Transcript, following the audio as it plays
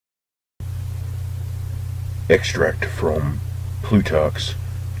Extract from Plutarch's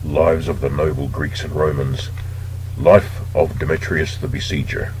Lives of the Noble Greeks and Romans, Life of Demetrius the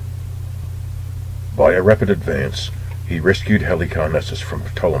Besieger. By a rapid advance, he rescued Halicarnassus from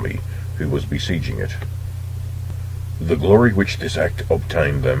Ptolemy, who was besieging it. The glory which this act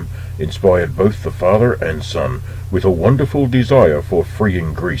obtained them inspired both the father and son with a wonderful desire for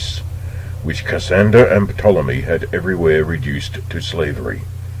freeing Greece, which Cassander and Ptolemy had everywhere reduced to slavery.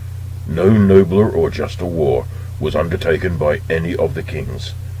 No nobler or juster war was undertaken by any of the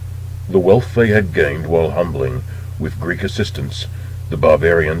kings. The wealth they had gained while humbling, with Greek assistance, the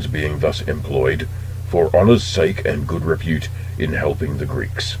barbarians being thus employed, for honour's sake and good repute, in helping the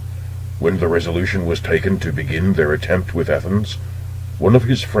Greeks. When the resolution was taken to begin their attempt with Athens, one of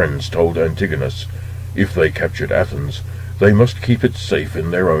his friends told Antigonus, if they captured Athens, they must keep it safe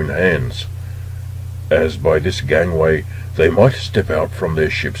in their own hands, as by this gangway they might step out from their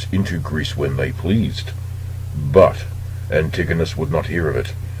ships into Greece when they pleased. But Antigonus would not hear of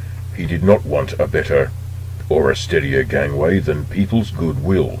it. He did not want a better or a steadier gangway than people's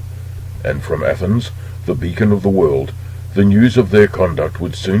goodwill, and from Athens, the beacon of the world, the news of their conduct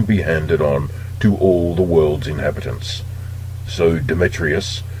would soon be handed on to all the world's inhabitants. So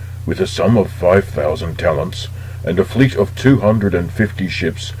Demetrius, with a sum of 5,000 talents and a fleet of 250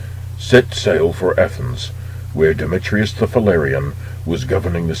 ships, set sail for Athens, where Demetrius the Phalerian was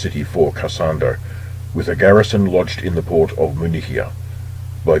governing the city for Cassander, with a garrison lodged in the port of Munichia.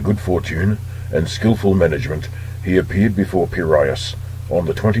 By good fortune and skilful management he appeared before Piraeus on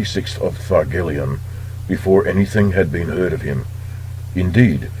the 26th of Thargelion, before anything had been heard of him.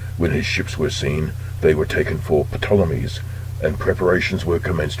 Indeed, when his ships were seen, they were taken for Ptolemy's, and preparations were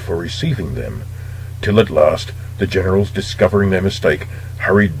commenced for receiving them, till at last the generals, discovering their mistake,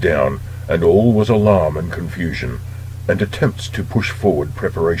 hurried down, and all was alarm and confusion, and attempts to push forward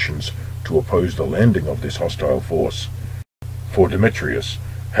preparations to oppose the landing of this hostile force. For Demetrius,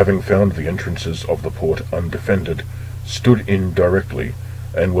 having found the entrances of the port undefended, stood in directly,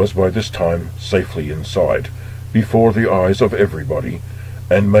 and was by this time safely inside, before the eyes of everybody,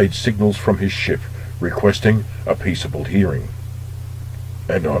 and made signals from his ship, requesting a peaceable hearing.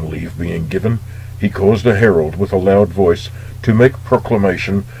 And on leave being given, he caused a herald with a loud voice to make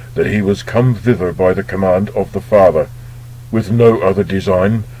proclamation that he was come thither by the command of the Father, with no other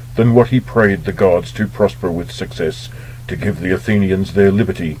design than what he prayed the gods to prosper with success, to give the Athenians their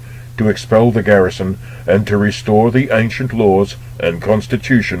liberty, to expel the garrison, and to restore the ancient laws and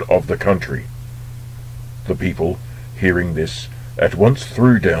constitution of the country. The people, hearing this, at once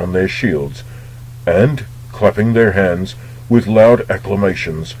threw down their shields, and, clapping their hands, with loud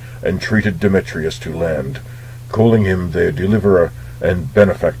acclamations, entreated Demetrius to land, calling him their deliverer and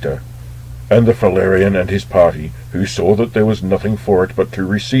benefactor. And the Phalerian and his party, who saw that there was nothing for it but to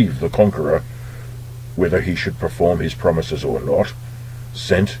receive the conqueror, whether he should perform his promises or not,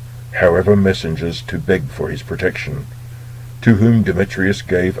 sent, however, messengers to beg for his protection, to whom Demetrius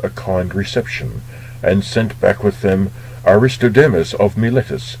gave a kind reception, and sent back with them Aristodemus of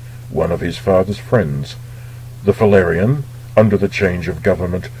Miletus, one of his father's friends. The Phalerian, under the change of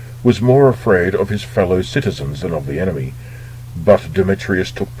government, was more afraid of his fellow citizens than of the enemy, but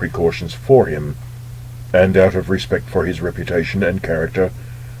Demetrius took precautions for him, and out of respect for his reputation and character,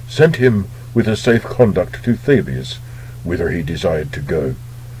 sent him with a safe conduct to Thebes, whither he desired to go.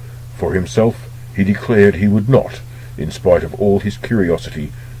 For himself, he declared he would not, in spite of all his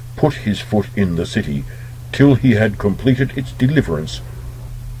curiosity, put his foot in the city till he had completed its deliverance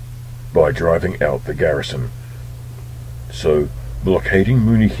by driving out the garrison. So, blockading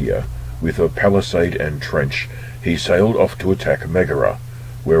Munichia with a palisade and trench, he sailed off to attack Megara,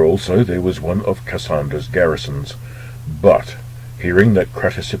 where also there was one of Cassander's garrisons. But, hearing that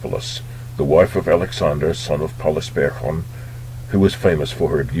Cratesipolis, the wife of Alexander, son of Polysperchon, who was famous for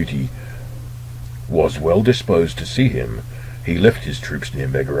her beauty, was well disposed to see him, he left his troops near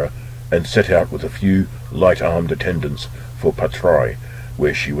Megara, and set out with a few light-armed attendants for Patrae,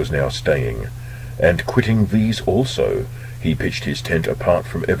 where she was now staying, and quitting these also, he pitched his tent apart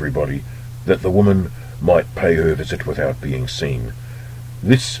from everybody, that the woman might pay her visit without being seen.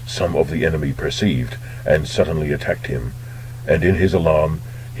 This some of the enemy perceived, and suddenly attacked him, and in his alarm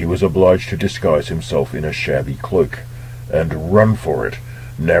he was obliged to disguise himself in a shabby cloak, and run for it,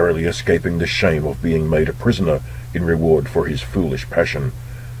 narrowly escaping the shame of being made a prisoner in reward for his foolish passion.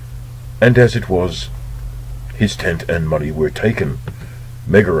 And as it was, his tent and money were taken.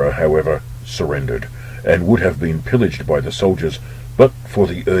 Megara, however, surrendered, and would have been pillaged by the soldiers, but for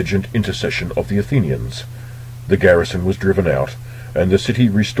the urgent intercession of the Athenians. The garrison was driven out, and the city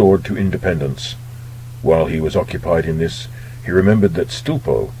restored to independence. While he was occupied in this, he remembered that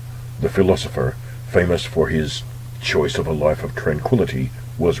Stilpo, the philosopher, famous for his choice of a life of tranquillity,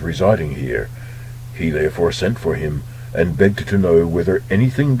 was residing here. He therefore sent for him, and begged to know whether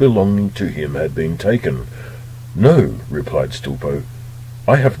anything belonging to him had been taken. "No," replied Stilpo,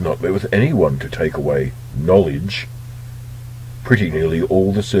 "I have not met with anyone to take away knowledge." Pretty nearly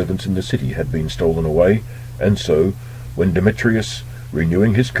all the servants in the city had been stolen away, and so, when Demetrius,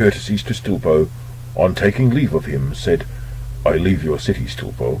 renewing his courtesies to Stilpo, on taking leave of him, said, "I leave your city,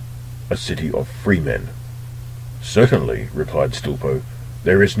 Stilpo, a city of free men." "Certainly," replied Stilpo,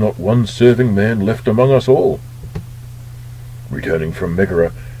 "there is not one serving man left among us all." Returning from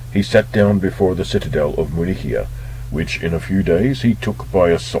Megara, he sat down before the citadel of Munichia, which in a few days he took by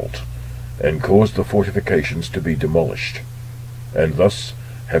assault, and caused the fortifications to be demolished. And thus,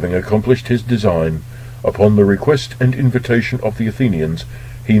 having accomplished his design, upon the request and invitation of the Athenians,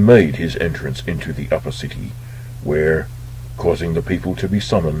 he made his entrance into the upper city, where, causing the people to be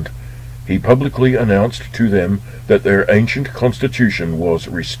summoned, he publicly announced to them that their ancient constitution was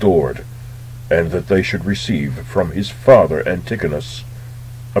restored, and that they should receive from his father Antigonus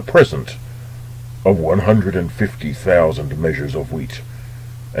a present of 150,000 measures of wheat,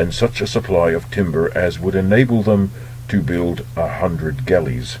 and such a supply of timber as would enable them to build 100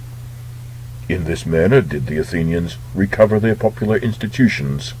 galleys. In this manner did the Athenians recover their popular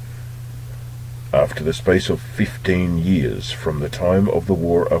institutions. After the space of 15 years from the time of the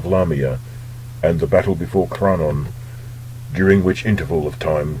war of Lamia and the battle before Cranon, during which interval of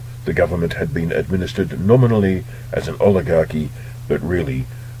time the government had been administered nominally as an oligarchy, but really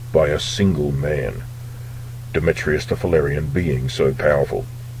by a single man, Demetrius the Phalerian being so powerful.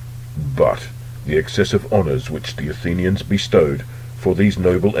 But the excessive honours which the Athenians bestowed for these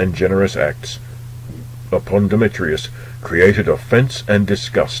noble and generous acts upon Demetrius created offence and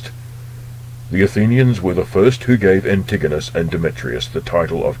disgust. The Athenians were the first who gave Antigonus and Demetrius the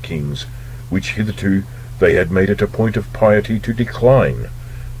title of kings, which hitherto they had made it a point of piety to decline,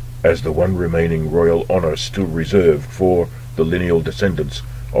 as the one remaining royal honour still reserved for the lineal descendants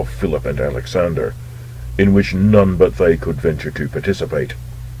of Philip and Alexander, in which none but they could venture to participate.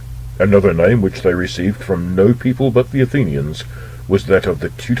 Another name which they received from no people but the Athenians was that of the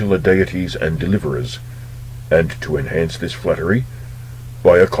tutelar deities and deliverers, and to enhance this flattery,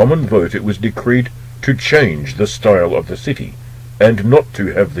 by a common vote it was decreed to change the style of the city, and not to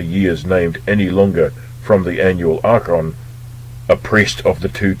have the years named any longer from the annual archon. A priest of the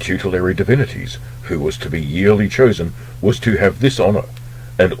two tutelary divinities, who was to be yearly chosen, was to have this honour,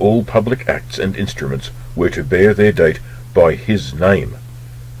 and all public acts and instruments were to bear their date by his name.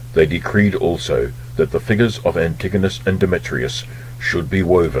 They decreed also that the figures of Antigonus and Demetrius should be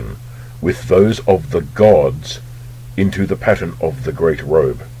woven, with those of the gods, into the pattern of the great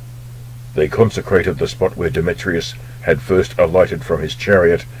robe. They consecrated the spot where Demetrius had first alighted from his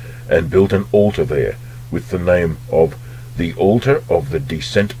chariot, and built an altar there, with the name of the Altar of the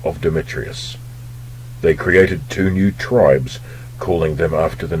Descent of Demetrius. They created 2 new tribes, calling them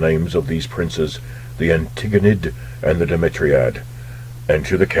after the names of these princes, the Antigonid and the Demetriad, and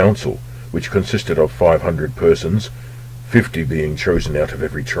to the council, which consisted of 500 persons, 50 being chosen out of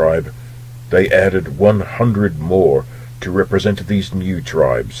every tribe, they added 100 more to represent these new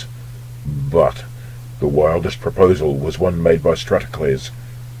tribes. But the wildest proposal was one made by Stratocles,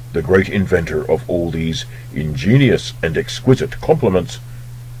 the great inventor of all these ingenious and exquisite compliments,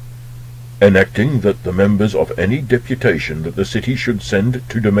 enacting that the members of any deputation that the city should send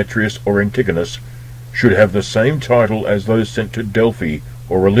to Demetrius or Antigonus should have the same title as those sent to Delphi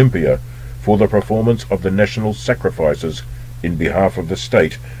or Olympia for the performance of the national sacrifices in behalf of the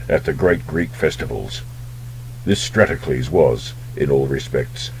state at the great Greek festivals. This Stratocles was, in all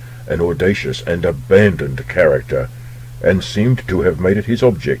respects, an audacious and abandoned character, and seemed to have made it his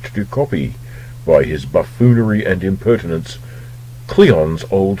object to copy, by his buffoonery and impertinence, Cleon's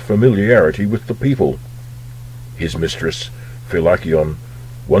old familiarity with the people. His mistress, Phylakion,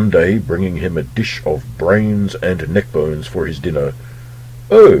 one day bringing him a dish of brains and neck-bones for his dinner,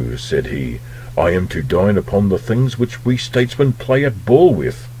 "Oh," said he, "I am to dine upon the things which we statesmen play at ball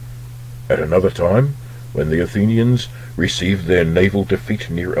with." At another time, when the Athenians received their naval defeat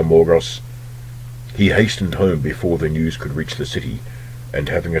near Amorgos, he hastened home before the news could reach the city, and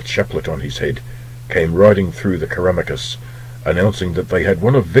having a chaplet on his head, came riding through the Keramakos, announcing that they had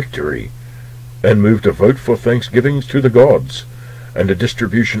won a victory, and moved a vote for thanksgivings to the gods, and a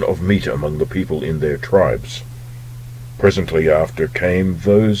distribution of meat among the people in their tribes. Presently after came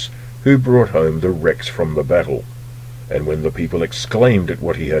those who brought home the wrecks from the battle, and when the people exclaimed at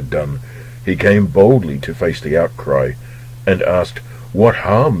what he had done, he came boldly to face the outcry, and asked what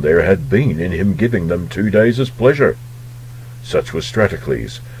harm there had been in him giving them 2 days' pleasure. Such was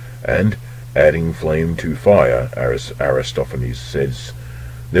Stratocles, and, Adding flame to fire, Aristophanes says,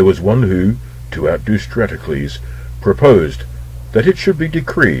 there was one who, to outdo Stratocles, proposed that it should be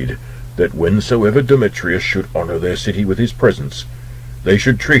decreed that whensoever Demetrius should honour their city with his presence, they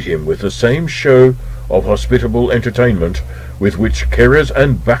should treat him with the same show of hospitable entertainment with which Ceres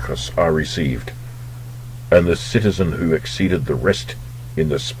and Bacchus are received, and the citizen who exceeded the rest in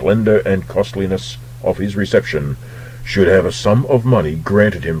the splendour and costliness of his reception should have a sum of money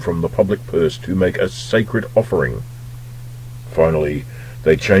granted him from the public purse to make a sacred offering. Finally,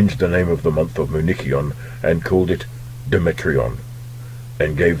 they changed the name of the month of Munichion and called it Demetrion,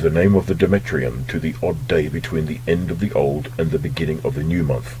 and gave the name of the Demetrian to the odd day between the end of the old and the beginning of the new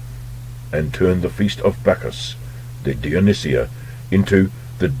month, and turned the feast of Bacchus, the Dionysia, into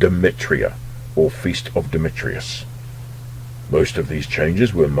the Demetria, or feast of Demetrius. Most of these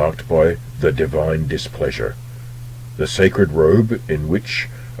changes were marked by the divine displeasure. The sacred robe in which,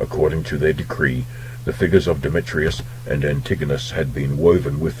 according to their decree, the figures of Demetrius and Antigonus had been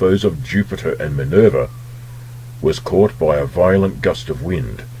woven with those of Jupiter and Minerva, was caught by a violent gust of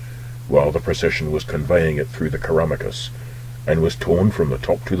wind, while the procession was conveying it through the Ceramicus, and was torn from the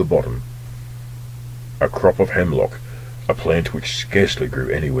top to the bottom. A crop of hemlock, a plant which scarcely grew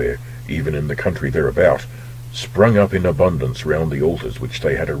anywhere, even in the country thereabout, sprung up in abundance round the altars which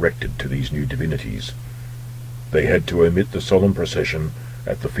they had erected to these new divinities. They had to omit the solemn procession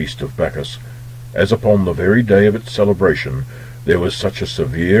at the feast of Bacchus, as upon the very day of its celebration there was such a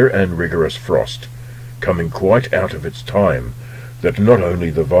severe and rigorous frost, coming quite out of its time, that not only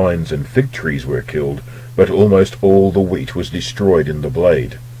the vines and fig trees were killed, but almost all the wheat was destroyed in the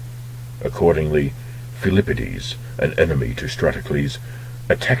blade. Accordingly, Philippides, an enemy to Stratocles,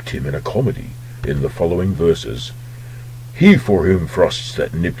 attacked him in a comedy in the following verses: He for whom frosts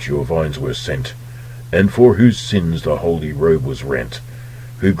that nipped your vines were sent, and for whose sins the holy robe was rent,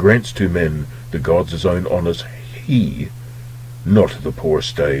 who grants to men the gods' own honours, he, not the poor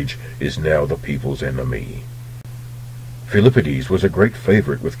stage, is now the people's enemy. Philippides was a great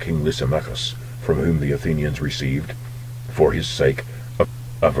favourite with King Lysimachus, from whom the Athenians received, for his sake,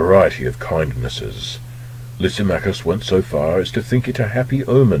 a variety of kindnesses. Lysimachus went so far as to think it a happy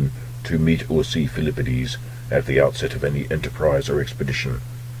omen to meet or see Philippides at the outset of any enterprise or expedition,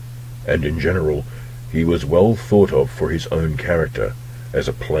 and in general he was well thought of for his own character, as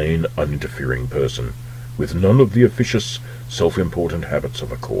a plain, uninterfering person, with none of the officious, self-important habits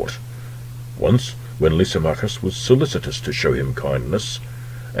of a court. Once, when Lysimachus was solicitous to show him kindness,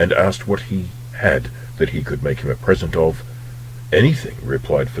 and asked what he had that he could make him a present of, "Anything,"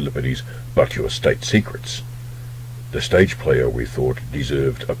 replied Philippides, "but your state secrets." The stage player, we thought,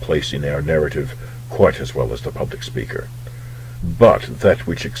 deserved a place in our narrative quite as well as the public speaker. But that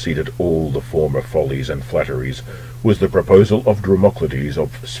which exceeded all the former follies and flatteries was the proposal of Dromoclides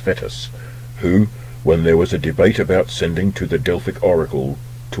of Sphetus, who, when there was a debate about sending to the Delphic oracle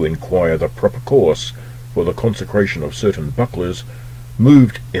to inquire the proper course for the consecration of certain bucklers,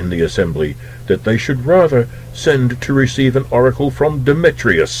 moved in the assembly that they should rather send to receive an oracle from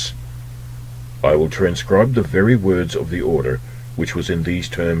Demetrius. I will transcribe the very words of the order, which was in these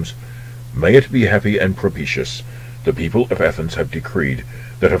terms: May it be happy and propitious. The people of Athens have decreed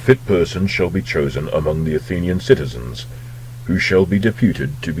that a fit person shall be chosen among the Athenian citizens, who shall be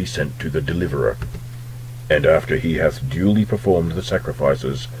deputed to be sent to the deliverer, and after he hath duly performed the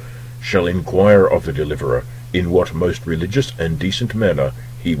sacrifices, shall inquire of the deliverer in what most religious and decent manner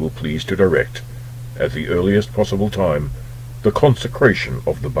he will please to direct, at the earliest possible time, the consecration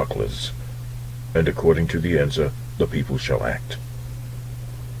of the bucklers, and according to the answer the people shall act.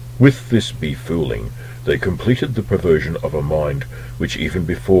 With this befooling, they completed the perversion of a mind which even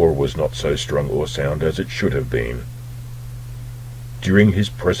before was not so strong or sound as it should have been. During his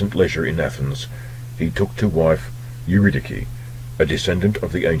present leisure in Athens, he took to wife Eurydice, a descendant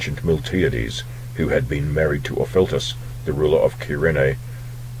of the ancient Miltiades, who had been married to Opheltus, the ruler of Cyrene,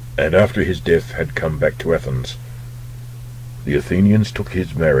 and after his death had come back to Athens. The Athenians took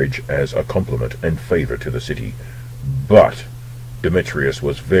his marriage as a compliment and favour to the city, but Demetrius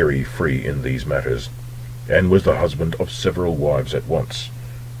was very free in these matters, and was the husband of several wives at once,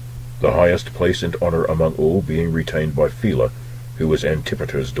 the highest place and honour among all being retained by Phila, who was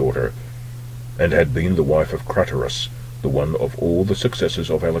Antipater's daughter, and had been the wife of Craterus, the one of all the successors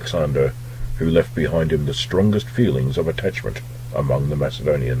of Alexander, who left behind him the strongest feelings of attachment among the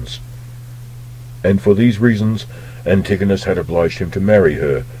Macedonians. And for these reasons Antigonus had obliged him to marry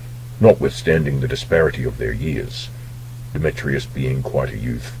her, notwithstanding the disparity of their years, Demetrius being quite a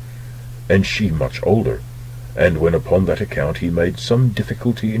youth, and she much older, and when upon that account he made some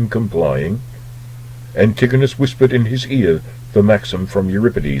difficulty in complying, Antigonus whispered in his ear the maxim from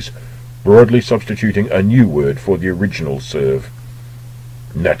Euripides, broadly substituting a new word for the original serve.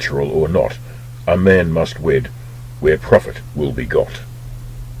 Natural or not, a man must wed where profit will be got.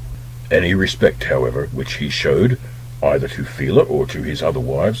 Any respect, however, which he showed, either to Phila or to his other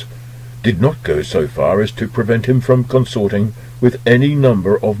wives, did not go so far as to prevent him from consorting with any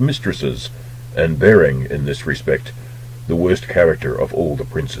number of mistresses, and bearing, in this respect, the worst character of all the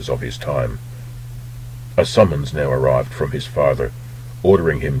princes of his time. A summons now arrived from his father,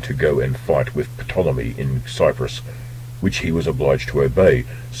 ordering him to go and fight with Ptolemy in Cyprus, which he was obliged to obey,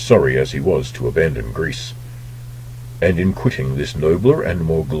 sorry as he was to abandon Greece. And in quitting this nobler and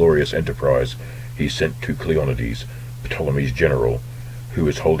more glorious enterprise, he sent to Cleonides, Ptolemy's general, who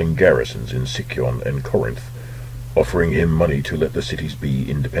was holding garrisons in Sicyon and Corinth, offering him money to let the cities be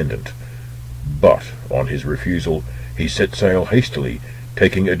independent. But, on his refusal, he set sail hastily,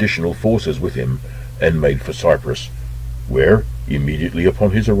 taking additional forces with him, and made for Cyprus, where, immediately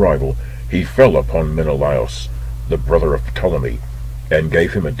upon his arrival, he fell upon Menelaus, the brother of Ptolemy, and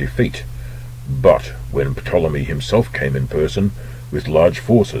gave him a defeat. But when Ptolemy himself came in person, with large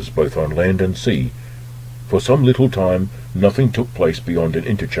forces both on land and sea, for some little time nothing took place beyond an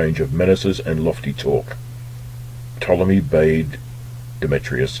interchange of menaces and lofty talk. Ptolemy bade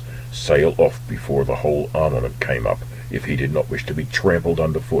Demetrius sail off before the whole armament came up, if he did not wish to be trampled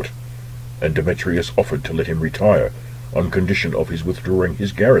underfoot, and Demetrius offered to let him retire, on condition of his withdrawing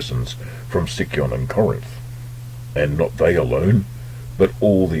his garrisons from Sicyon and Corinth. And not they alone, but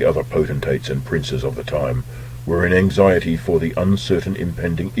all the other potentates and princes of the time were in anxiety for the uncertain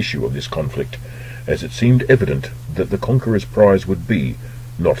impending issue of this conflict, as it seemed evident that the conqueror's prize would be,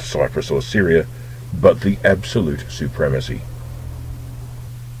 not Cyprus or Syria, but the absolute supremacy.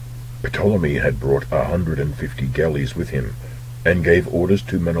 Ptolemy had brought 150 galleys with him, and gave orders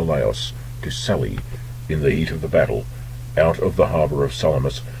to Menelaus to sally, in the heat of the battle, out of the harbour of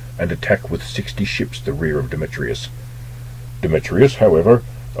Salamis, and attack with 60 ships the rear of Demetrius. Demetrius, however,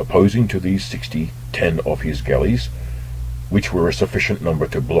 opposing to these 60 10 of his galleys, which were a sufficient number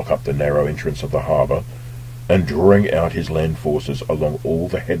to block up the narrow entrance of the harbour, and drawing out his land forces along all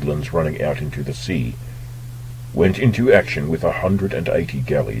the headlands running out into the sea, went into action with 180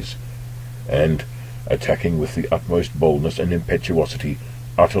 galleys, and, attacking with the utmost boldness and impetuosity,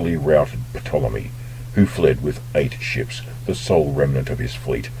 utterly routed Ptolemy, who fled with 8 ships, the sole remnant of his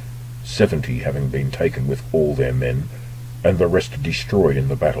fleet, 70 having been taken with all their men, and the rest destroyed in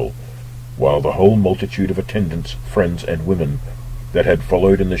the battle, while the whole multitude of attendants, friends, and women that had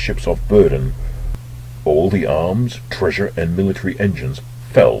followed in the ships of burden, all the arms, treasure, and military engines,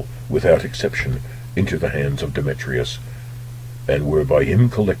 fell, without exception, into the hands of Demetrius, and were by him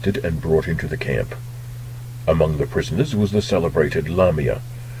collected and brought into the camp. Among the prisoners was the celebrated Lamia,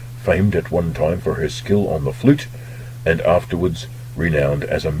 famed at one time for her skill on the flute, and afterwards renowned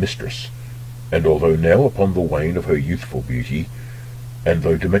as a mistress, and although now upon the wane of her youthful beauty, and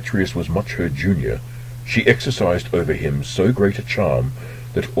though Demetrius was much her junior, she exercised over him so great a charm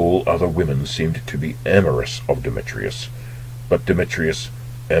that all other women seemed to be amorous of Demetrius, but Demetrius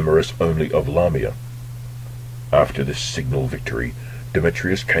amorous only of Lamia. After this signal victory,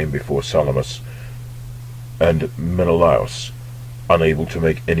 Demetrius came before Salamis, and Menelaus, unable to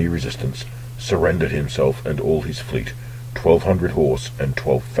make any resistance, surrendered himself and all his fleet, 1,200 horse and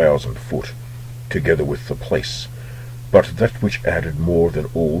 12,000 foot, together with the place. But that which added more than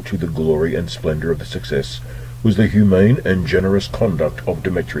all to the glory and splendour of the success was the humane and generous conduct of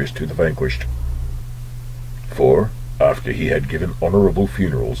Demetrius to the vanquished. For, after he had given honourable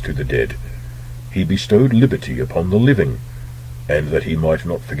funerals to the dead, he bestowed liberty upon the living, and that he might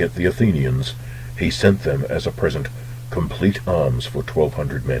not forget the Athenians, he sent them as a present complete arms for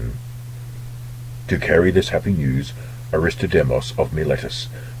 1,200 men. To carry this happy news, Aristodemos of Miletus,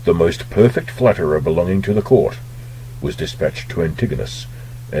 the most perfect flatterer belonging to the court, was dispatched to Antigonus,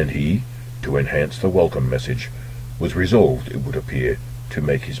 and he, to enhance the welcome message, was resolved, it would appear, to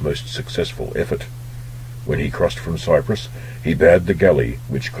make his most successful effort. When he crossed from Cyprus, he bade the galley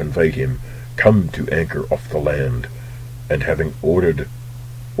which conveyed him come to anchor off the land, and having ordered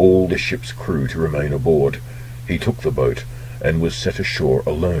all the ship's crew to remain aboard, he took the boat, and was set ashore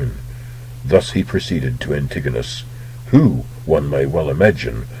alone. Thus he proceeded to Antigonus, who, one may well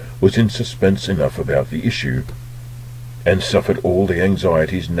imagine, was in suspense enough about the issue, and suffered all the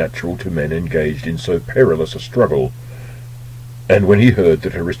anxieties natural to men engaged in so perilous a struggle. And when he heard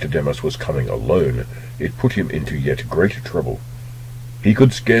that Aristodemos was coming alone, it put him into yet greater trouble. He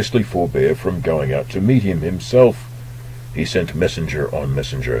could scarcely forbear from going out to meet him himself. He sent messenger on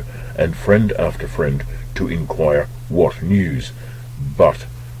messenger, and friend after friend, to inquire what news. But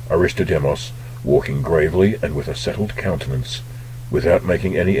Aristodemos, walking gravely and with a settled countenance, without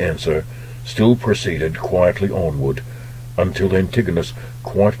making any answer, still proceeded quietly onward, until Antigonus,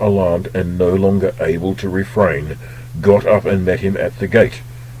 quite alarmed and no longer able to refrain, got up and met him at the gate,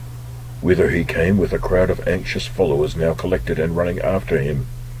 whither he came with a crowd of anxious followers now collected and running after him.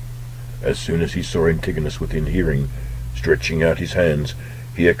 As soon as he saw Antigonus within hearing, stretching out his hands,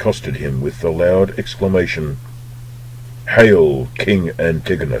 he accosted him with the loud exclamation, "Hail, King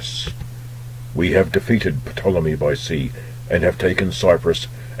Antigonus! We have defeated Ptolemy by sea, and have taken Cyprus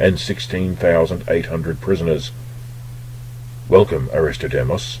and 16,800 prisoners." "Welcome,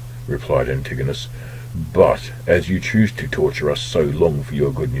 Aristodemus," replied Antigonus, "but as you choose to torture us so long for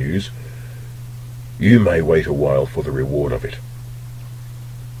your good news, you may wait a while for the reward of it."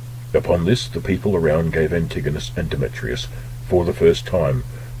 Upon this the people around gave Antigonus and Demetrius, for the first time,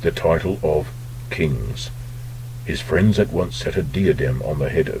 the title of kings. His friends at once set a diadem on the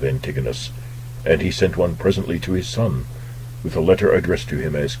head of Antigonus, and he sent one presently to his son, with a letter addressed to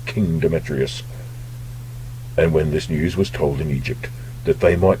him as King Demetrius. And when this news was told in Egypt, that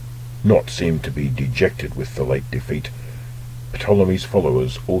they might not seem to be dejected with the late defeat, Ptolemy's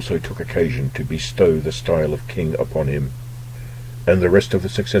followers also took occasion to bestow the style of king upon him, and the rest of the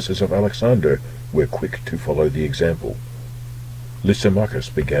successors of Alexander were quick to follow the example. Lysimachus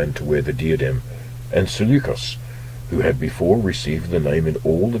began to wear the diadem, and Seleucus, who had before received the name in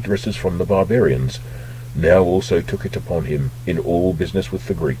all addresses from the barbarians, now also took it upon him in all business with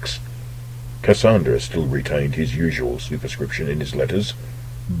the Greeks. Cassander still retained his usual superscription in his letters,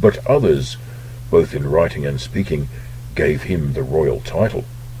 but others, both in writing and speaking, gave him the royal title.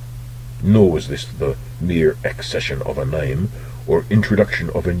 Nor was this the mere accession of a name, or introduction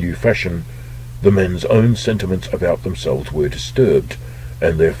of a new fashion. The men's own sentiments about themselves were disturbed,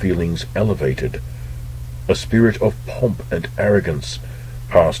 and their feelings elevated. A spirit of pomp and arrogance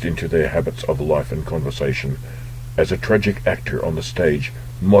passed into their habits of life and conversation, as a tragic actor on the stage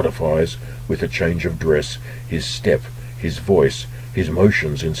modifies, with a change of dress, his step, his voice, his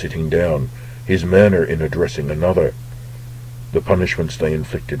motions in sitting down, his manner in addressing another. The punishments they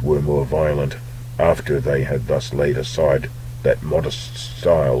inflicted were more violent, after they had thus laid aside that modest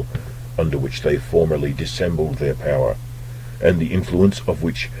style under which they formerly dissembled their power, and the influence of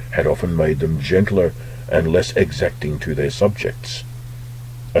which had often made them gentler and less exacting to their subjects.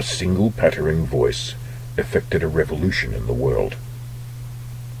 A single pattering voice effected a revolution in the world.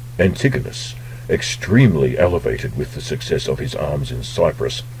 Antigonus, extremely elevated with the success of his arms in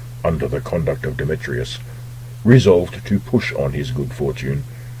Cyprus under the conduct of Demetrius, resolved to push on his good fortune,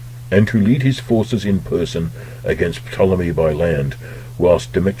 and to lead his forces in person against Ptolemy by land,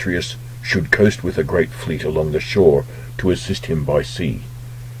 whilst Demetrius should coast with a great fleet along the shore to assist him by sea.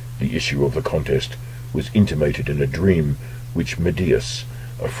 The issue of the contest was intimated in a dream which Medeus,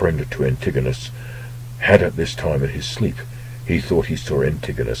 a friend to Antigonus, had at this time in his sleep. He thought he saw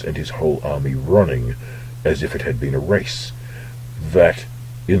Antigonus and his whole army running as if it had been a race, that,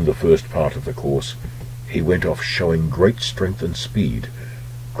 in the first part of the course, he went off showing great strength and speed.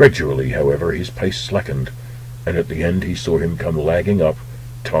 Gradually, however, his pace slackened, and at the end he saw him come lagging up,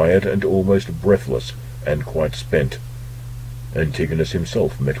 tired and almost breathless, and quite spent. Antigonus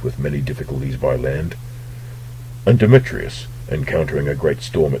himself met with many difficulties by land, and Demetrius, encountering a great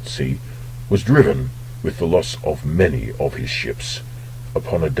storm at sea, was driven, with the loss of many of his ships,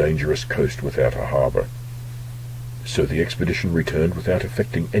 upon a dangerous coast without a harbour. So the expedition returned without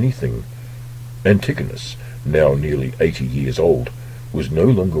effecting anything. Antigonus, now nearly 80 years old, was no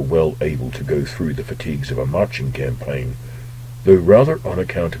longer well able to go through the fatigues of a marching campaign, though rather on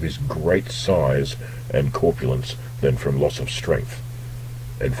account of his great size and corpulence than from loss of strength,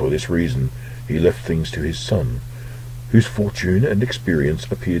 and for this reason he left things to his son, whose fortune and experience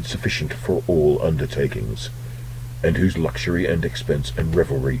appeared sufficient for all undertakings, and whose luxury and expense and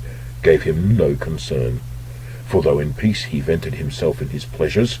revelry gave him no concern. For though in peace he vented himself in his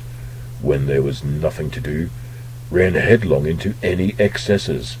pleasures, when there was nothing to do, ran headlong into any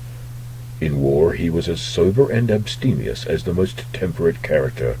excesses. In war he was as sober and abstemious as the most temperate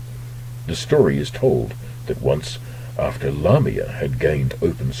character. The story is told that once, after Lamia had gained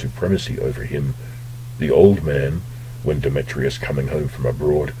open supremacy over him, the old man, when Demetrius, coming home from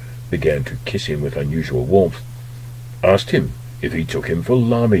abroad, began to kiss him with unusual warmth, asked him if he took him for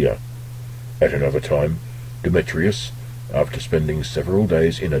Lamia. At another time, Demetrius, after spending several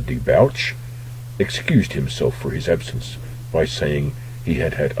days in a debauch, excused himself for his absence by saying he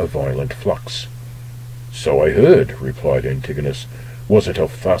had had a violent flux. "So I heard," replied Antigonus. "Was it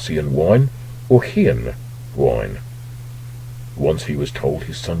of Thasian wine or Chian wine?" Once he was told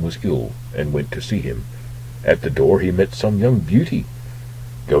his son was ill, and went to see him. At the door he met some young beauty.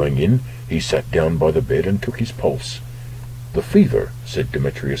 Going in, he sat down by the bed and took his pulse. "The fever," said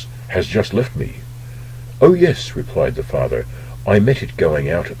Demetrius, "has just left me." "Oh yes," replied the father, "I met it going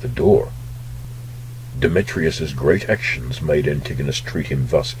out at the door." Demetrius's great actions made Antigonus treat him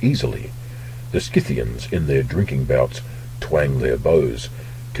thus easily. The Scythians, in their drinking bouts, twang their bows,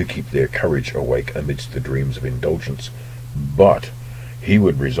 to keep their courage awake amidst the dreams of indulgence, but he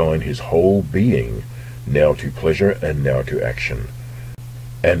would resign his whole being, now to pleasure and now to action.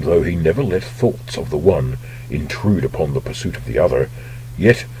 And though he never let thoughts of the one intrude upon the pursuit of the other,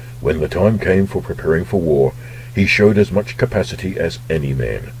 yet, when the time came for preparing for war, he showed as much capacity as any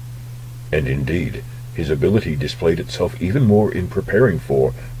man. And indeed, his ability displayed itself even more in preparing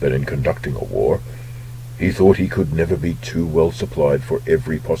for than in conducting a war. He thought he could never be too well supplied for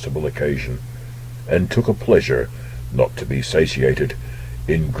every possible occasion, and took a pleasure, not to be satiated,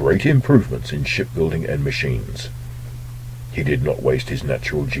 in great improvements in shipbuilding and machines. He did not waste his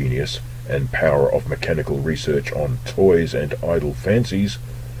natural genius and power of mechanical research on toys and idle fancies,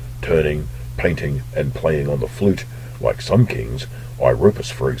 turning, painting, and playing on the flute, like some kings,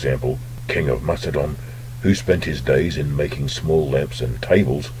 Iropus, for example, king of Macedon, who spent his days in making small lamps and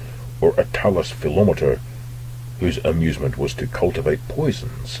tables, or Attalus Philometor, whose amusement was to cultivate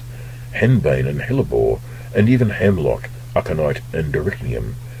poisons, henbane and hellebore, and even hemlock, aconite, and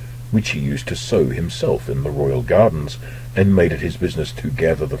dorycnium, which he used to sow himself in the royal gardens, and made it his business to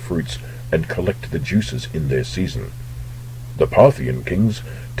gather the fruits and collect the juices in their season. The Parthian kings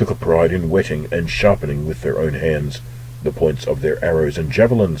took a pride in whetting and sharpening with their own hands the points of their arrows and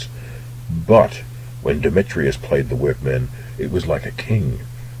javelins, but when Demetrius played the workman, it was like a king,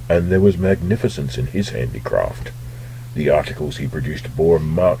 and there was magnificence in his handicraft. The articles he produced bore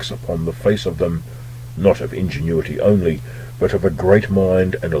marks upon the face of them, not of ingenuity only, but of a great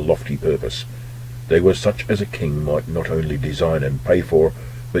mind and a lofty purpose. They were such as a king might not only design and pay for,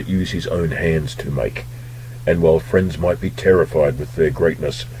 but use his own hands to make. And while friends might be terrified with their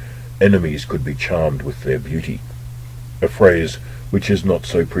greatness, enemies could be charmed with their beauty. A phrase which is not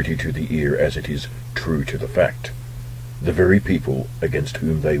so pretty to the ear as it is true to the fact. The very people against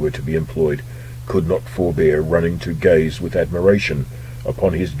whom they were to be employed could not forbear running to gaze with admiration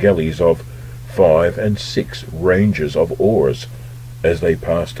upon his galleys of 5 and 6 ranges of oars as they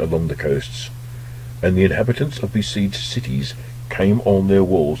passed along the coasts, and the inhabitants of besieged cities came on their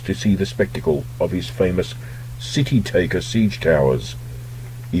walls to see the spectacle of his famous city-taker siege towers.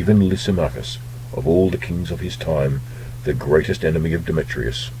 Even Lysimachus, of all the kings of his time, the greatest enemy of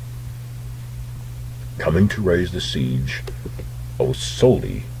Demetrius, coming to raise the siege of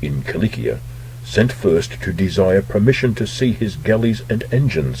Soli in Cilicia, sent first to desire permission to see his galleys and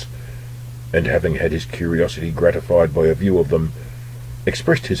engines, and having had his curiosity gratified by a view of them,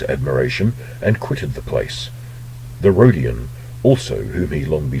 expressed his admiration and quitted the place. The Rhodian, also, whom he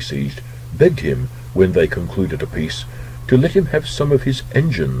long besieged, begged him, when they concluded a peace, to let him have some of his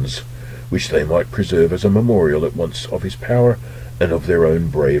engines, which they might preserve as a memorial at once of his power and of their own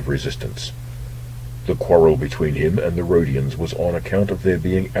brave resistance. The quarrel between him and the Rhodians was on account of their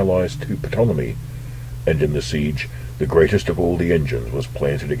being allies to Ptolemy, and in the siege the greatest of all the engines was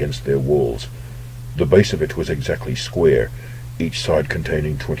planted against their walls. The base of it was exactly square, each side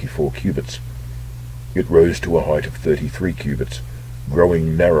containing 24 cubits. It rose to a height of 33 cubits,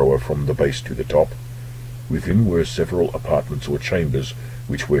 growing narrower from the base to the top. Within were several apartments or chambers,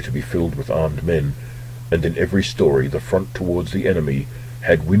 which were to be filled with armed men, and in every story the front towards the enemy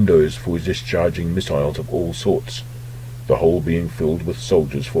had windows for discharging missiles of all sorts, the whole being filled with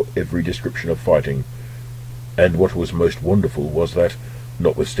soldiers for every description of fighting. And what was most wonderful was that,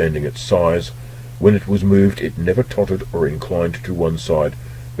 notwithstanding its size, when it was moved it never tottered or inclined to one side,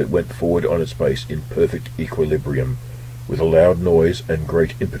 but went forward on its base in perfect equilibrium, with a loud noise and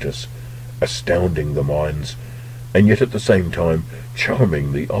great impetus, astounding the minds, and yet at the same time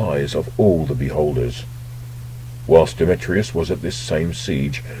charming the eyes of all the beholders. Whilst Demetrius was at this same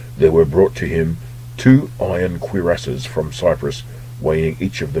siege, there were brought to him 2 iron cuirasses from Cyprus, weighing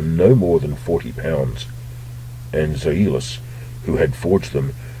each of them no more than 40 pounds, and Zaelus, who had forged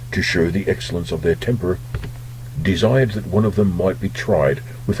them, to show the excellence of their temper, desired that one of them might be tried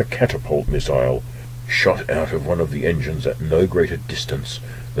with a catapult missile, shot out of one of the engines at no greater distance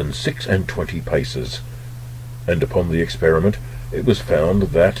than 26 paces. And upon the experiment it was found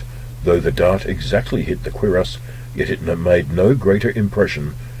that, though the dart exactly hit the cuirass, yet it made no greater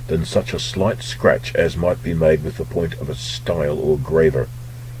impression than such a slight scratch as might be made with the point of a style or graver.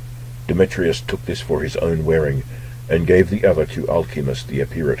 Demetrius took this for his own wearing, and gave the other to Alcimus the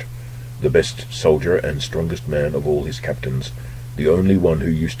Epirot, the best soldier and strongest man of all his captains, the only one who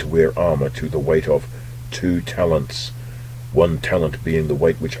used to wear armour to the weight of 2 talents, 1 talent being the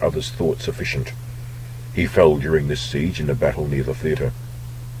weight which others thought sufficient. He fell during this siege in a battle near the theatre.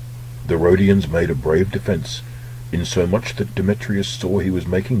 The Rhodians made a brave defence, insomuch that Demetrius saw he was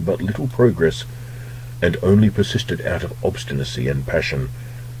making but little progress, and only persisted out of obstinacy and passion,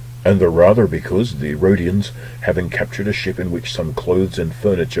 and the rather because the Rhodians, having captured a ship in which some clothes and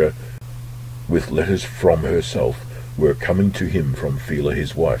furniture, with letters from herself, were coming to him from Phila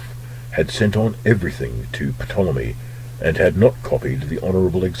his wife, had sent on everything to Ptolemy, and had not copied the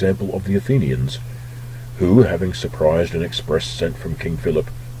honourable example of the Athenians, who, having surprised an express sent from King Philip,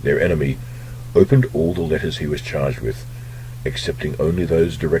 their enemy, opened all the letters he was charged with, excepting only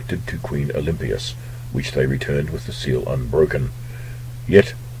those directed to Queen Olympias, which they returned with the seal unbroken.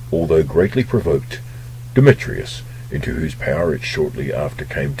 Yet, although greatly provoked, Demetrius, into whose power it shortly after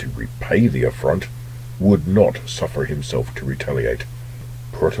came to repay the affront, would not suffer himself to retaliate.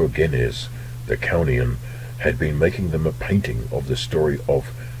 Protogenes, the Caunian, had been making them a painting of the story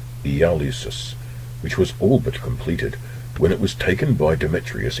of Ialus, which was all but completed, when it was taken by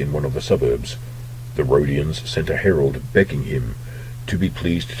Demetrius in one of the suburbs. The Rhodians sent a herald begging him to be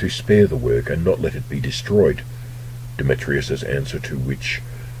pleased to spare the work and not let it be destroyed. Demetrius's answer to which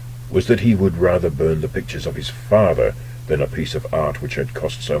was that he would rather burn the pictures of his father than a piece of art which had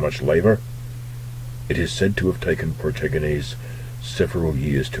cost so much labour. It is said to have taken Protogenes several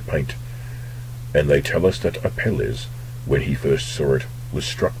years to paint, and they tell us that Apelles, when he first saw it, was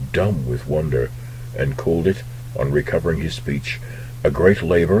struck dumb with wonder, and called it, on recovering his speech, a great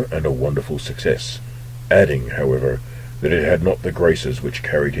labour and a wonderful success, adding, however, that it had not the graces which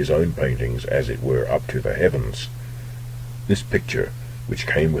carried his own paintings, as it were, up to the heavens. This picture, which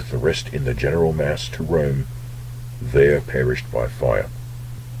came with the rest in the general mass to Rome, there perished by fire.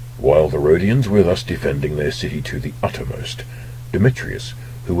 While the Rhodians were thus defending their city to the uttermost, Demetrius,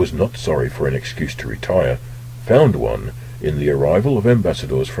 who was not sorry for an excuse to retire, found one in the arrival of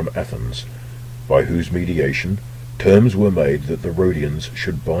ambassadors from Athens, by whose mediation terms were made that the Rhodians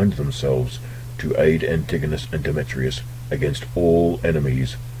should bind themselves to aid Antigonus and Demetrius against all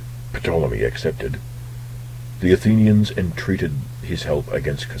enemies, Ptolemy excepted. The Athenians entreated his help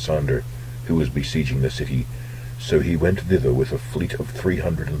against Cassander, who was besieging the city, so he went thither with a fleet of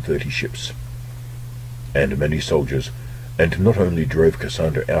 330 ships and many soldiers, and not only drove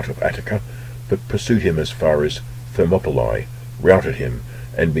Cassander out of Attica, but pursued him as far as Thermopylae, routed him,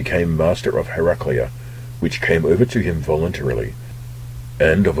 and became master of Heraclea, which came over to him voluntarily,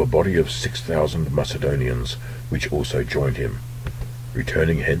 and of a body of 6,000 Macedonians, which also joined him.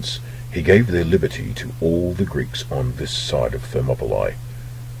 Returning hence, he gave their liberty to all the Greeks on this side of Thermopylae,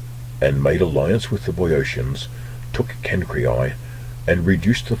 and made alliance with the Boeotians, took Cenchreae, and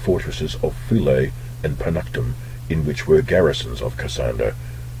reduced the fortresses of Philae and Panuctum, in which were garrisons of Cassander,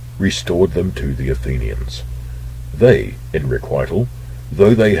 restored them to the Athenians. They, in requital,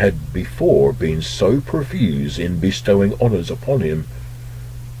 though they had before been so profuse in bestowing honours upon him,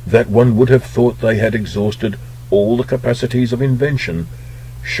 that one would have thought they had exhausted all the capacities of invention,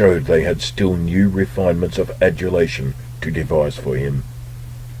 showed they had still new refinements of adulation to devise for him.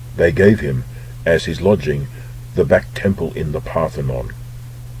 They gave him, as his lodging, the back temple in the Parthenon,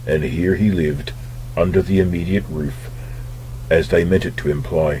 and here he lived, under the immediate roof, as they meant it to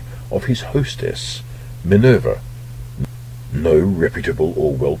imply, of his hostess, Minerva, no reputable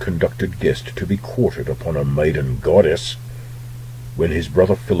or well-conducted guest to be quartered upon a maiden goddess. When his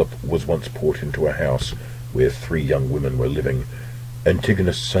brother Philip was once brought into a house where 3 young women were living,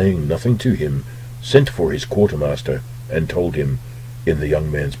 Antigonus, saying nothing to him, sent for his quartermaster, and told him, in the young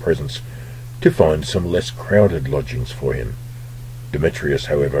man's presence, to find some less crowded lodgings for him. Demetrius,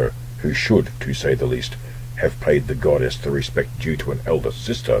 however, who should, to say the least, have paid the goddess the respect due to an elder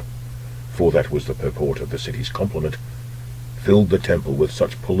sister, for that was the purport of the city's compliment, filled the temple with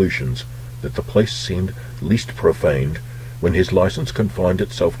such pollutions that the place seemed least profaned when his license confined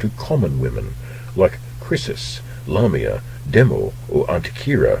itself to common women, like Chrysis, Lamia, Demo, or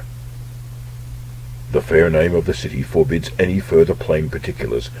Antikyra. The fair name of the city forbids any further plain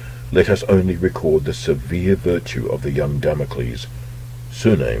particulars. Let us only record the severe virtue of the young Damocles,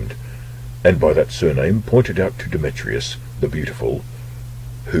 surnamed, and by that surname pointed out to Demetrius the Beautiful,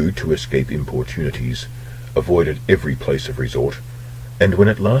 who, to escape importunities, avoided every place of resort, and when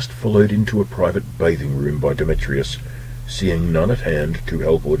at last followed into a private bathing-room by Demetrius, seeing none at hand to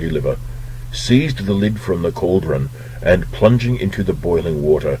help or deliver, seized the lid from the cauldron, and plunging into the boiling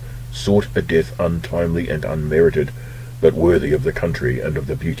water, sought a death untimely and unmerited, but worthy of the country and of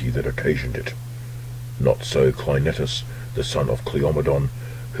the beauty that occasioned it. Not so Cleinias, the son of Cleomedon,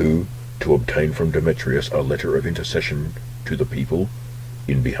 who, to obtain from Demetrius a letter of intercession to the people,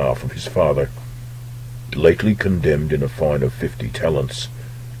 in behalf of his father, lately condemned in a fine of 50 talents,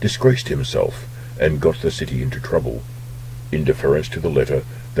 disgraced himself, and got the city into trouble. In deference to the letter,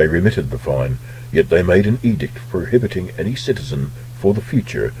 they remitted the fine, yet they made an edict prohibiting any citizen for the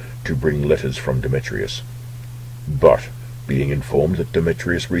future to bring letters from Demetrius. But, being informed that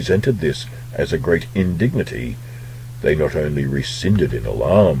Demetrius resented this as a great indignity, they not only rescinded in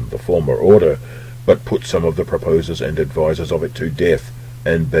alarm the former order, but put some of the proposers and advisers of it to death,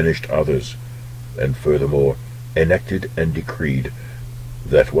 and banished others, and furthermore enacted and decreed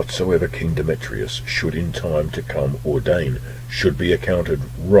that whatsoever King Demetrius should in time to come ordain should be accounted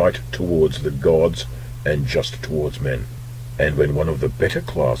right towards the gods and just towards men. And when one of the better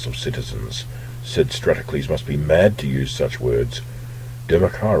class of citizens said Stratocles must be mad to use such words,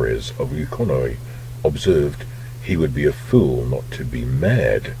 Demochares of Leuconoi observed he would be a fool not to be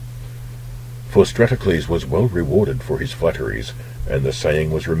mad. For Stratocles was well rewarded for his flatteries, and the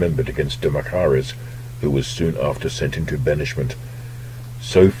saying was remembered against Demochares, who was soon after sent into banishment.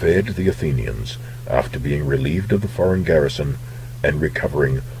 So fared the Athenians, after being relieved of the foreign garrison, and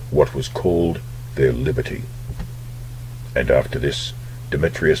recovering what was called their liberty. And after this,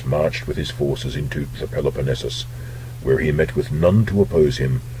 Demetrius marched with his forces into the Peloponnesus, where he met with none to oppose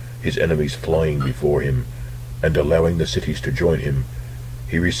him, his enemies flying before him, and allowing the cities to join him.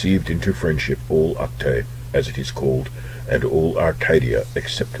 He received into friendship all Acte, as it is called, and all Arcadia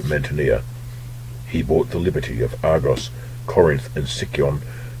except Mantinea. He bought the liberty of Argos, Corinth, and Sicyon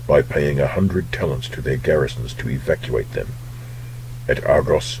by paying 100 talents to their garrisons to evacuate them. At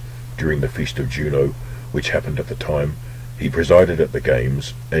Argos, during the feast of Juno, which happened at the time, he presided at the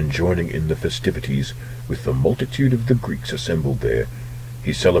games, and joining in the festivities with the multitude of the Greeks assembled there,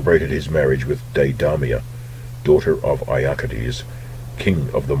 he celebrated his marriage with Deidamia, daughter of Iacides, king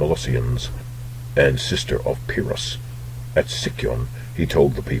of the Molossians, and sister of Pyrrhus. At Sicyon he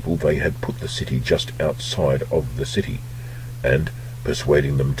told the people they had put the city just outside of the city, and,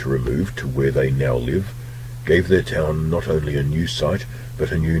 persuading them to remove to where they now live, gave their town not only a new site,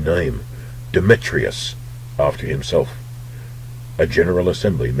 but a new name, Demetrius, after himself. A general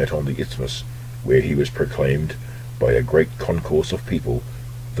assembly met on the Isthmus, where he was proclaimed, by a great concourse of people,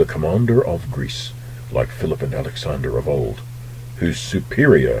 the commander of Greece, like Philip and Alexander of old, whose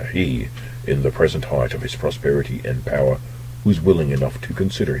superior he, in the present height of his prosperity and power, was willing enough to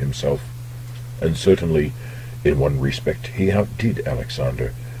consider himself. And certainly, in one respect, he outdid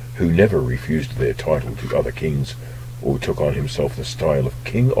Alexander, who never refused their title to other kings, or took on himself the style of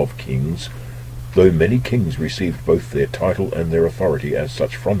King of Kings, though many kings received both their title and their authority as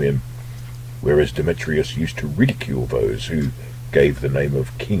such from him, whereas Demetrius used to ridicule those who gave the name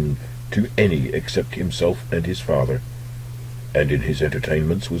of king to any except himself and his father, and in his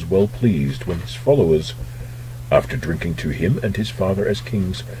entertainments was well pleased when his followers, after drinking to him and his father as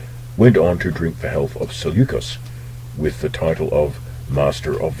kings, went on to drink the health of Seleucus, with the title of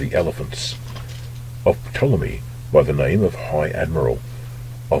Master of the Elephants, of Ptolemy by the name of High Admiral,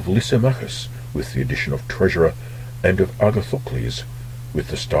 of Lysimachus with the addition of Treasurer, and of Agathocles with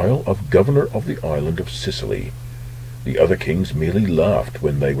the style of Governor of the island of Sicily. The other kings merely laughed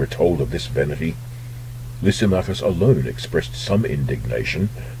when they were told of this vanity. Lysimachus alone expressed some indignation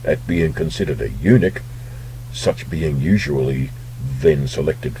at being considered a eunuch, such being usually then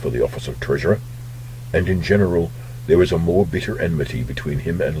selected for the office of treasurer, and in general there was a more bitter enmity between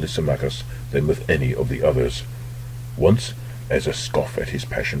him and Lysimachus than with any of the others. Once, as a scoff at his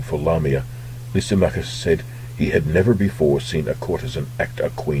passion for Lamia, Lysimachus said he had never before seen a courtesan act a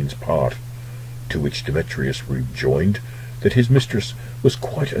queen's part, to which Demetrius rejoined that his mistress was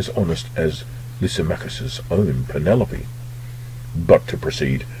quite as honest as Lysimachus's own Penelope. But to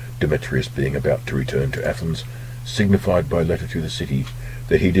proceed, Demetrius, being about to return to Athens, signified by letter to the city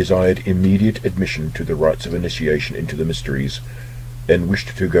that he desired immediate admission to the rites of initiation into the mysteries, and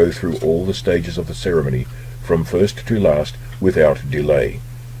wished to go through all the stages of the ceremony, from first to last, without delay.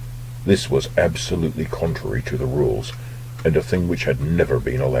 This was absolutely contrary to the rules, and a thing which had never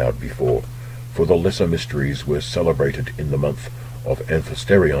been allowed before, for the lesser mysteries were celebrated in the month of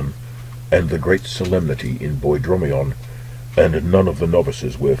Anthesterion, and the great solemnity in Boedromion, and none of the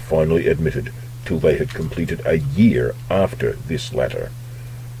novices were finally admitted till they had completed a year after this latter.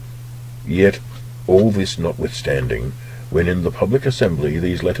 Yet, all this notwithstanding, when in the public assembly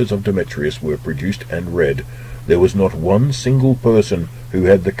these letters of Demetrius were produced and read, there was not one single person who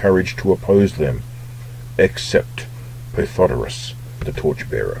had the courage to oppose them, except Pythodorus, the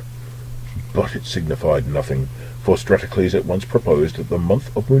torch-bearer. But it signified nothing, for Stratocles at once proposed that the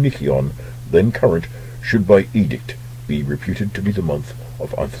month of Munichion, then current, should by edict be reputed to be the month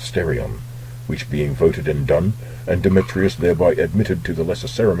of Anthesterion, which being voted and done, and Demetrius thereby admitted to the lesser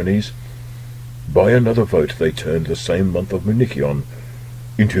ceremonies, by another vote they turned the same month of Munichion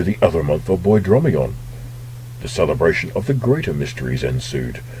into the other month of boredom. The celebration of the greater mysteries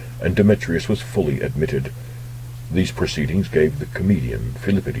ensued, and Demetrius was fully admitted. These proceedings gave the comedian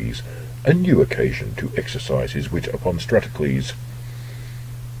Philippides a new occasion to exercise his wit upon Stratocles,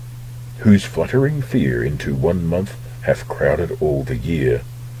 whose fluttering fear into 1 month hath crowded all the year,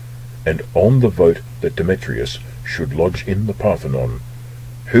 and on the vote that Demetrius should lodge in the Parthenon,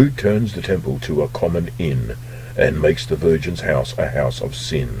 who turns the temple to a common inn, and makes the Virgin's house a house of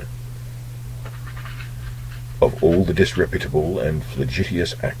sin. Of all the disreputable and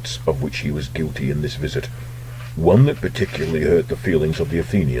flagitious acts of which he was guilty in this visit, one that particularly hurt the feelings of the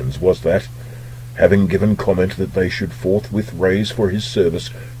Athenians was that, having given comment that they should forthwith raise for his service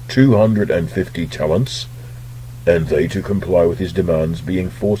 250 talents, and they to comply with his demands, being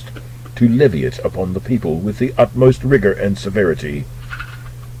forced to levy it upon the people with the utmost rigour and severity,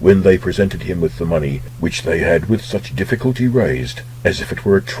 when they presented him with the money, which they had with such difficulty raised, as if it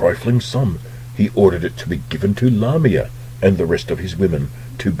were a trifling sum, he ordered it to be given to Lamia and the rest of his women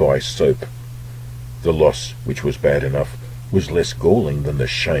to buy soap. The loss, which was bad enough, was less galling than the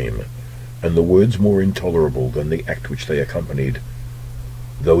shame, and the words more intolerable than the act which they accompanied.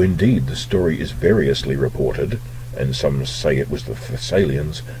 Though indeed the story is variously reported, and some say it was the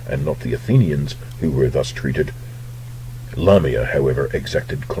Thessalians and not the Athenians who were thus treated, Lamia, however,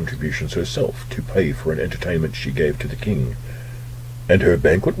 exacted contributions herself to pay for an entertainment she gave to the king, and her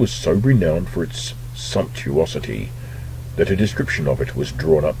banquet was so renowned for its sumptuosity that a description of it was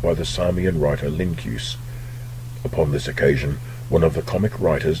drawn up by the Samian writer Lincius. Upon this occasion, one of the comic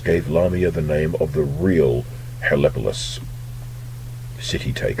writers gave Lamia the name of the real Helepolis,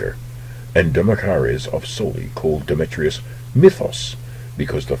 city-taker, and Demochares of Soli called Demetrius Mythos,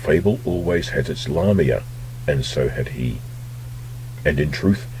 because the fable always had its Lamia, and so had he. And in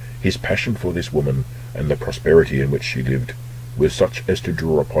truth, his passion for this woman, and the prosperity in which she lived, were such as to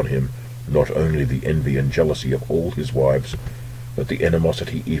draw upon him not only the envy and jealousy of all his wives, but the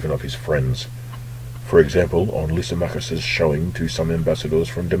animosity even of his friends. For example, on Lysimachus's showing to some ambassadors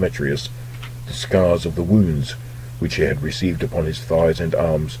from Demetrius the scars of the wounds which he had received upon his thighs and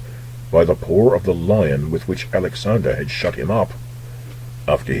arms by the paw of the lion with which Alexander had shut him up.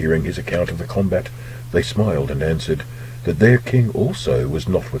 After hearing his account of the combat, they smiled and answered that their king also was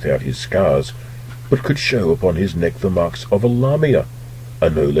not without his scars, but could show upon his neck the marks of a Lamia, a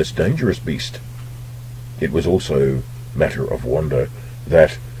no less dangerous beast. It was also matter of wonder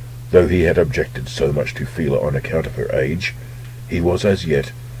that, though he had objected so much to Phila on account of her age, he was as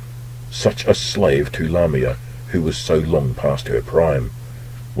yet such a slave to Lamia, who was so long past her prime.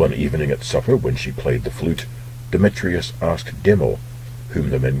 One evening at supper, when she played the flute, Demetrius asked Demo, whom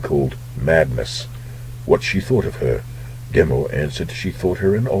the men called Madness, what she thought of her. Demo answered she thought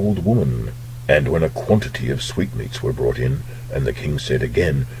her an old woman. And when a quantity of sweetmeats were brought in, and the king said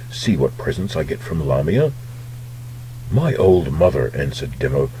again, "See what presents I get from Lamia." "My old mother," answered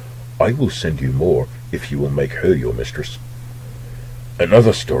Demo, "I will send you more, if you will make her your mistress."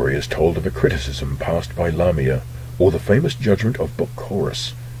 Another story is told of a criticism passed by Lamia, or the famous judgment of book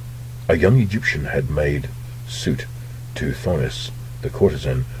Horace. A young Egyptian had made suit to Thonis, the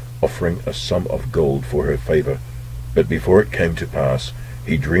courtesan, offering a sum of gold for her favour, but before it came to pass,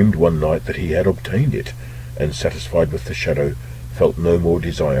 he dreamed one night that he had obtained it, and, satisfied with the shadow, felt no more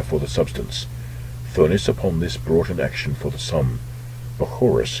desire for the substance. Thonis upon this brought an action for the sum, but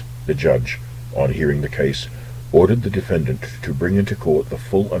Horace, the judge, on hearing the case, ordered the defendant to bring into court the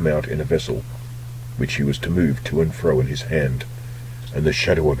full amount in a vessel, which he was to move to and fro in his hand, and the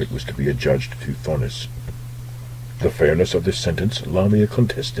shadow of it was to be adjudged to Thonis. The fairness of this sentence Lamia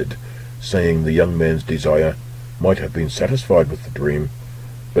contested, saying the young man's desire might have been satisfied with the dream,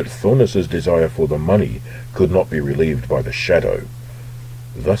 but Thonis's desire for the money could not be relieved by the shadow.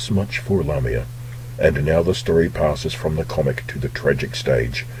 Thus much for Lamia, and now the story passes from the comic to the tragic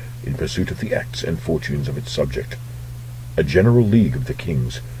stage, in pursuit of the acts and fortunes of its subject. A general league of the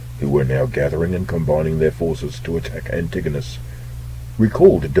kings, who were now gathering and combining their forces to attack Antigonus,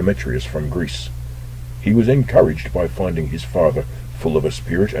 recalled Demetrius from Greece. He was encouraged by finding his father full of a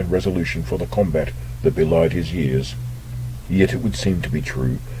spirit and resolution for the combat that belied his years. Yet it would seem to be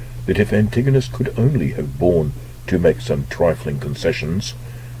true that if Antigonus could only have borne to make some trifling concessions,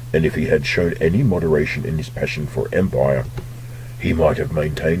 and if he had shown any moderation in his passion for empire, he might have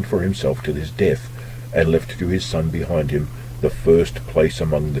maintained for himself till his death, and left to his son behind him the first place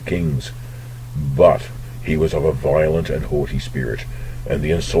among the kings. But he was of a violent and haughty spirit, and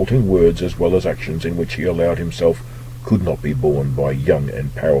the insulting words as well as actions in which he allowed himself could not be borne by young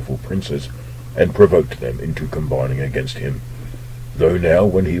and powerful princes, and provoked them into combining against him. Though now,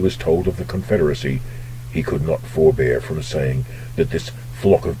 when he was told of the confederacy, he could not forbear from saying that this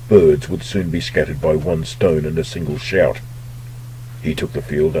flock of birds would soon be scattered by one stone and a single shout. He took the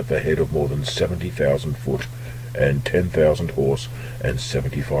field at the head of more than 70,000 foot and 10,000 horse and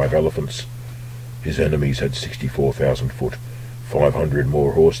 75 elephants. His enemies had 64,000 foot, 500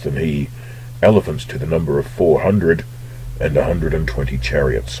 more horse than he, elephants to the number of 400, and 120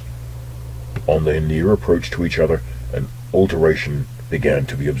 chariots. On their near approach to each other, an alteration began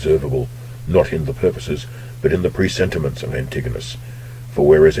to be observable, not in the purposes, but in the presentiments of Antigonus. For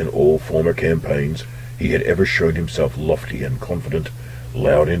whereas in all former campaigns he had ever shown himself lofty and confident,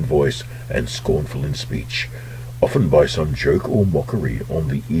 loud in voice and scornful in speech, often by some joke or mockery on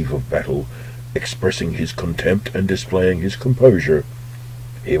the eve of battle, expressing his contempt and displaying his composure,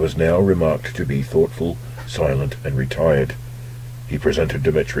 he was now remarked to be thoughtful, silent, and retired. He presented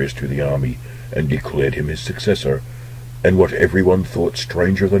Demetrius to the army, and declared him his successor, and what everyone thought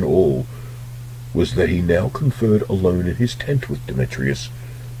stranger than all was that he now conferred alone in his tent with Demetrius,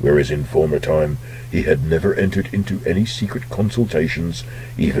 whereas in former time he had never entered into any secret consultations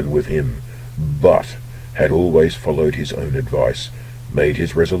even with him, but had always followed his own advice, made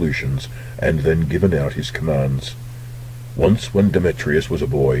his resolutions, and then given out his commands. Once when Demetrius was a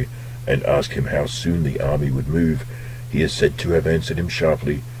boy, and asked him how soon the army would move, he is said to have answered him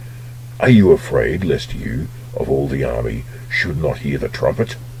sharply, "Are you afraid lest you, of all the army, should not hear the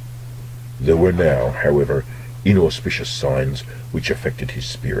trumpet?" There were now, however, inauspicious signs which affected his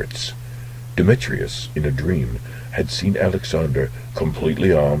spirits. Demetrius, in a dream, had seen Alexander,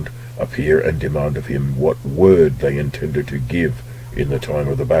 completely armed, appear and demand of him what word they intended to give in the time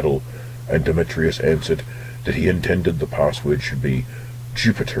of the battle, and Demetrius answered that he intended the password should be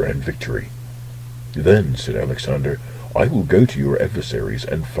Jupiter and victory. "Then," said Alexander, "I will go to your adversaries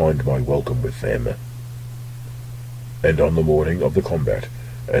and find my welcome with them." And on the morning of the combat,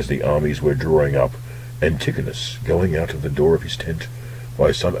 as the armies were drawing up, Antigonus, going out of the door of his tent,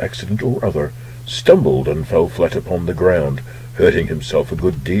 by some accident or other, stumbled and fell flat upon the ground, hurting himself a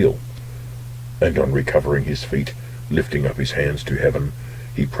good deal. And on recovering his feet, lifting up his hands to heaven,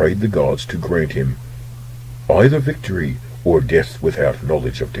 he prayed the gods to grant him either victory or death without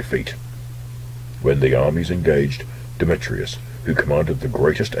knowledge of defeat. When the armies engaged, Demetrius, who commanded the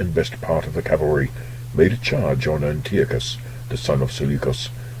greatest and best part of the cavalry, made a charge on Antiochus, the son of Seleucus,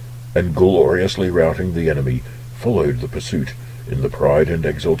 and gloriously routing the enemy, followed the pursuit, in the pride and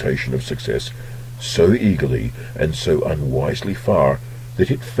exultation of success, so eagerly and so unwisely far that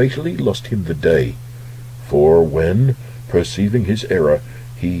it fatally lost him the day. For when, perceiving his error,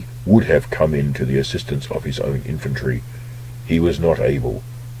 he would have come in to the assistance of his own infantry, he was not able,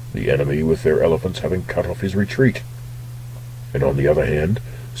 the enemy with their elephants having cut off his retreat. And on the other hand,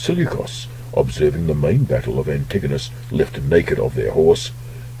 Seleucus, observing the main battle of Antigonus left naked of their horse,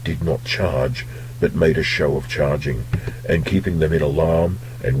 did not charge, but made a show of charging, and keeping them in alarm,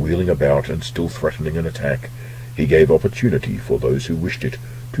 and wheeling about, and still threatening an attack, he gave opportunity for those who wished it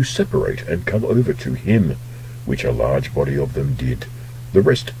to separate and come over to him, which a large body of them did, the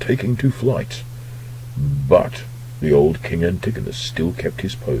rest taking to flight. But the old King Antigonus still kept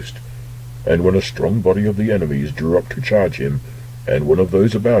his post, and when a strong body of the enemies drew up to charge him, and one of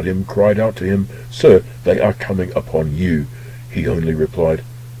those about him cried out to him, "Sir, they are coming upon you," he only replied,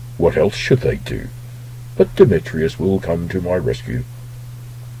 "What else should they do? But Demetrius will come to my rescue."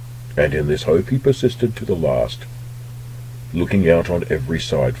 And in this hope he persisted to the last, looking out on every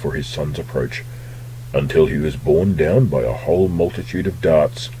side for his son's approach, until he was borne down by a whole multitude of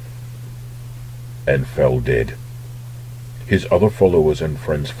darts, and fell dead. His other followers and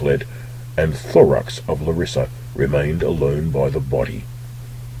friends fled, and Thorax of Larissa remained alone by the body.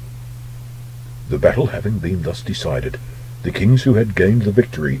 The battle having been thus decided, the kings who had gained the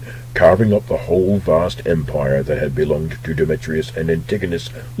victory, carving up the whole vast empire that had belonged to Demetrius and Antigonus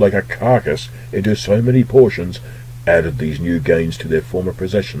like a carcass into so many portions, added these new gains to their former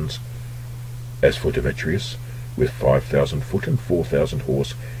possessions. As for Demetrius, with 5,000 foot and 4,000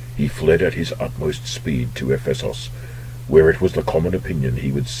 horse, he fled at his utmost speed to Ephesus, where it was the common opinion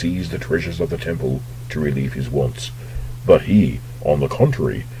he would seize the treasures of the temple to relieve his wants. But he, on the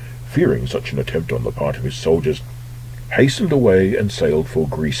contrary, fearing such an attempt on the part of his soldiers, hastened away and sailed for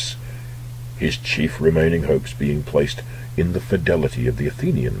Greece, his chief remaining hopes being placed in the fidelity of the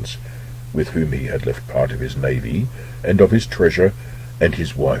Athenians, with whom he had left part of his navy, and of his treasure, and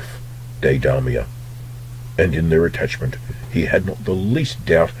his wife, Deidamia. And in their attachment he had not the least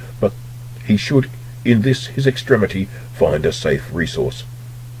doubt but he should, in this his extremity, find a safe resource.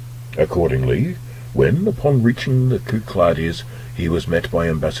 Accordingly, when, upon reaching the Cyclades, he was met by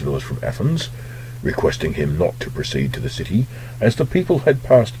ambassadors from Athens, requesting him not to proceed to the city, as the people had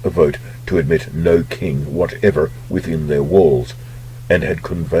passed a vote to admit no king whatever within their walls, and had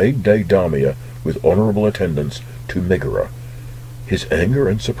conveyed Deidamia with honourable attendance to Megara. His anger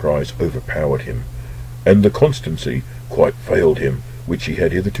and surprise overpowered him, and the constancy quite failed him, which he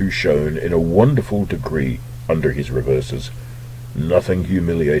had hitherto shown in a wonderful degree under his reverses, nothing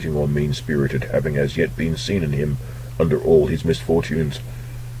humiliating or mean-spirited having as yet been seen in him under all his misfortunes.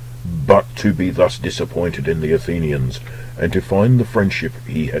 But to be thus disappointed in the Athenians, and to find the friendship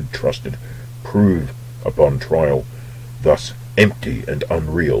he had trusted prove upon trial thus empty and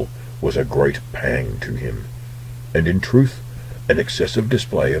unreal, was a great pang to him, and in truth an excessive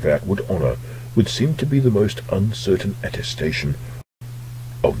display of outward honour would seem to be the most uncertain attestation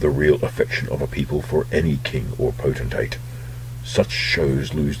of the real affection of a people for any king or potentate. Such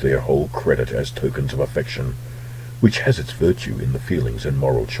shows lose their whole credit as tokens of affection, which has its virtue in the feelings and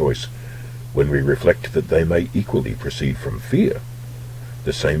moral choice, when we reflect that they may equally proceed from fear.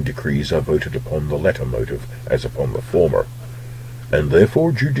 The same decrees are voted upon the latter motive as upon the former, and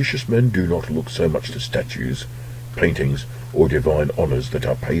therefore judicious men do not look so much to statues, paintings, or divine honours that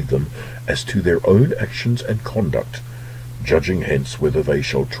are paid them, as to their own actions and conduct, judging hence whether they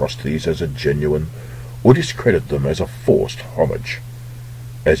shall trust these as a genuine, or discredit them as a forced homage,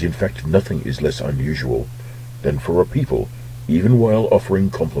 as in fact nothing is less unusual than for a people, even while offering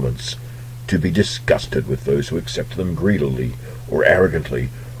compliments, to be disgusted with those who accept them greedily, or arrogantly,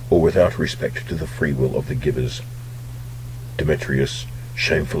 or without respect to the free will of the givers. Demetrius,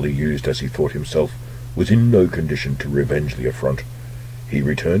 shamefully used as he thought himself, was in no condition to revenge the affront. He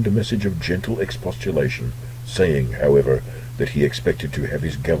returned a message of gentle expostulation, saying, however, that he expected to have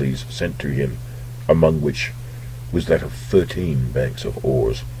his galleys sent to him, among which was that of 13 banks of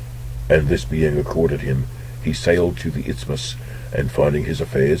oars, and this being accorded him, he sailed to the Isthmus, and finding his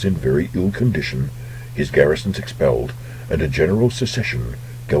affairs in very ill condition, his garrisons expelled, and a general secession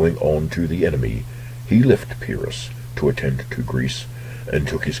going on to the enemy, he left Pyrrhus to attend to Greece, and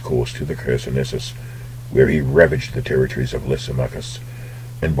took his course to the Chersonesus, where he ravaged the territories of Lysimachus,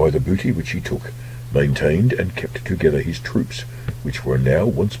 and by the booty which he took, maintained and kept together his troops, which were now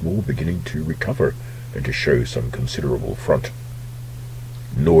once more beginning to recover, and to show some considerable front.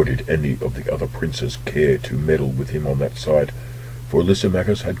 Nor did any of the other princes care to meddle with him on that side, for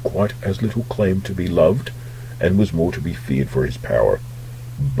Lysimachus had quite as little claim to be loved, and was more to be feared for his power.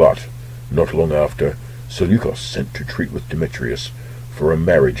 But, not long after, Seleucus sent to treat with Demetrius for a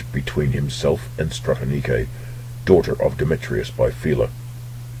marriage between himself and Stratonike, daughter of Demetrius by Phila.